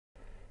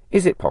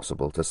Is it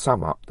possible to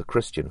sum up the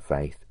Christian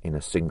faith in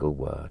a single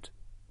word?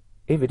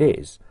 If it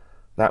is,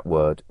 that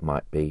word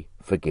might be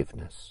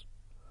forgiveness.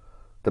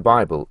 The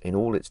Bible, in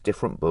all its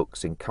different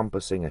books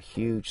encompassing a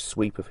huge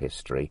sweep of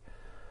history,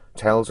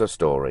 tells a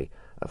story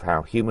of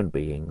how human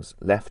beings,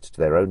 left to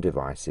their own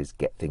devices,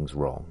 get things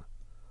wrong.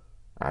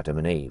 Adam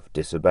and Eve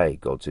disobey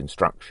God's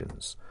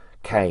instructions.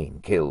 Cain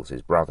kills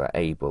his brother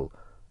Abel,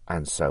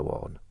 and so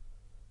on.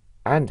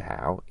 And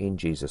how, in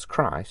Jesus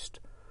Christ,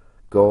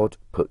 God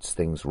puts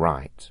things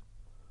right.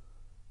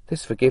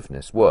 This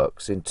forgiveness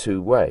works in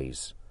two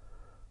ways.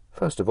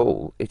 First of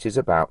all, it is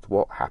about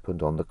what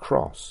happened on the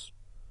cross.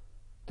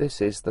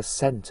 This is the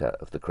centre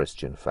of the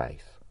Christian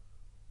faith.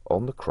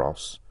 On the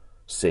cross,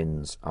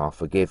 sins are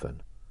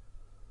forgiven.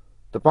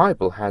 The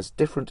Bible has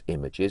different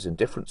images and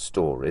different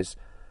stories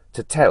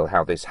to tell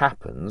how this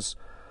happens,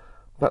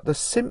 but the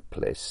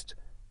simplest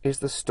is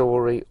the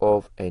story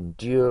of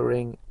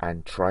enduring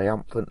and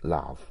triumphant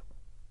love.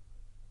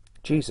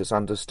 Jesus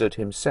understood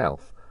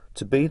himself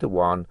to be the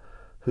one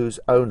whose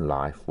own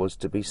life was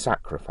to be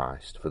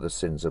sacrificed for the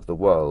sins of the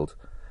world.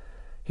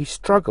 He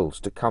struggles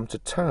to come to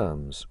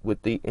terms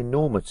with the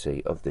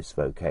enormity of this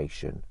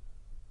vocation.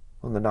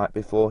 On the night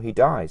before he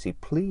dies, he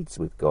pleads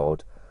with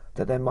God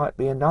that there might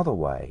be another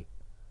way.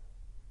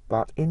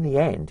 But in the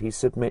end, he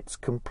submits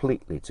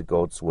completely to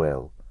God's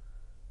will.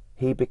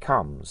 He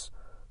becomes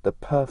the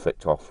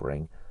perfect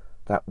offering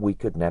that we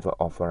could never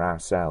offer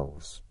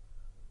ourselves.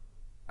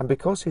 And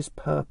because his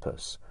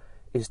purpose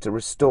is to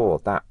restore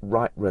that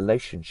right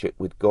relationship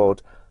with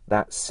God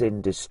that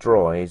sin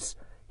destroys,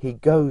 he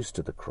goes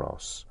to the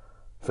cross,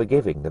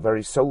 forgiving the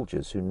very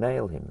soldiers who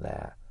nail him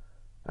there,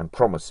 and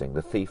promising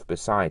the thief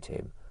beside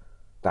him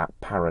that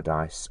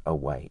paradise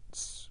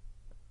awaits.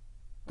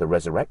 The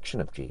resurrection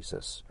of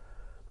Jesus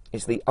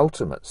is the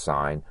ultimate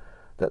sign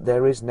that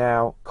there is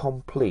now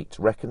complete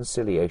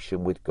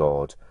reconciliation with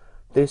God.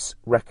 This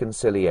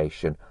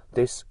reconciliation,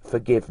 this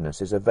forgiveness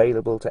is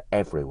available to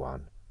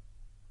everyone.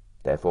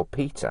 Therefore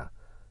Peter,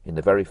 in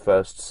the very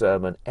first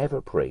sermon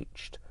ever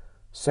preached,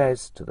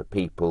 says to the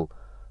people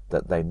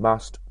that they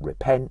must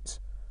repent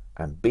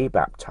and be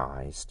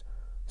baptized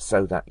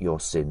so that your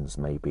sins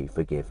may be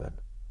forgiven.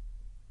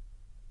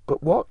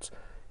 But what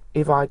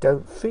if I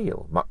don't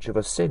feel much of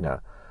a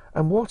sinner,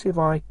 and what if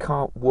I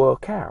can't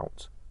work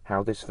out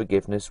how this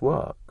forgiveness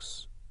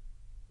works?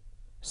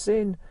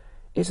 Sin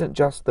isn't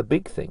just the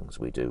big things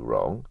we do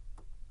wrong.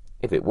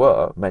 If it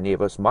were, many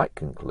of us might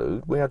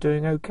conclude we are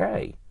doing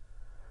okay.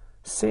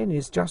 Sin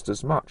is just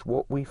as much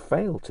what we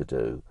fail to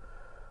do,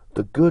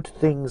 the good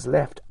things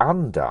left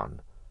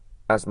undone,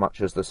 as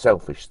much as the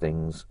selfish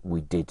things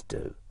we did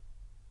do.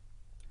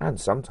 And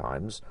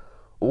sometimes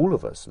all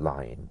of us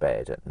lie in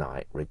bed at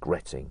night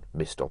regretting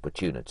missed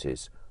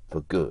opportunities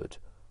for good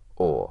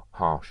or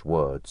harsh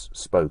words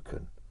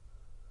spoken.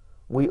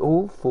 We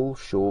all fall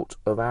short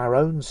of our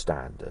own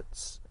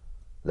standards,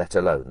 let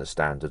alone the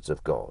standards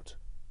of God.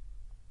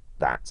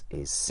 That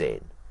is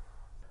sin.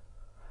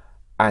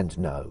 And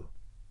no,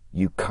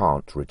 you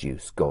can't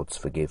reduce God's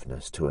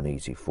forgiveness to an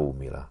easy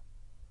formula.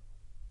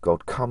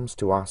 God comes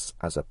to us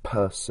as a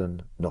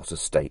person, not a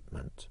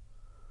statement.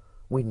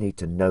 We need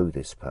to know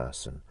this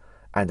person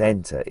and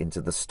enter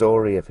into the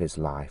story of his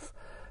life.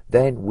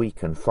 Then we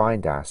can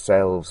find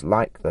ourselves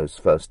like those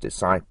first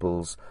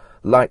disciples,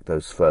 like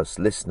those first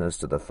listeners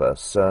to the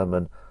first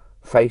sermon,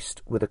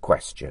 faced with a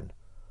question.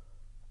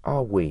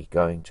 Are we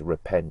going to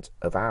repent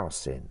of our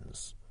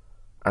sins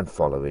and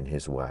follow in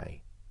his way?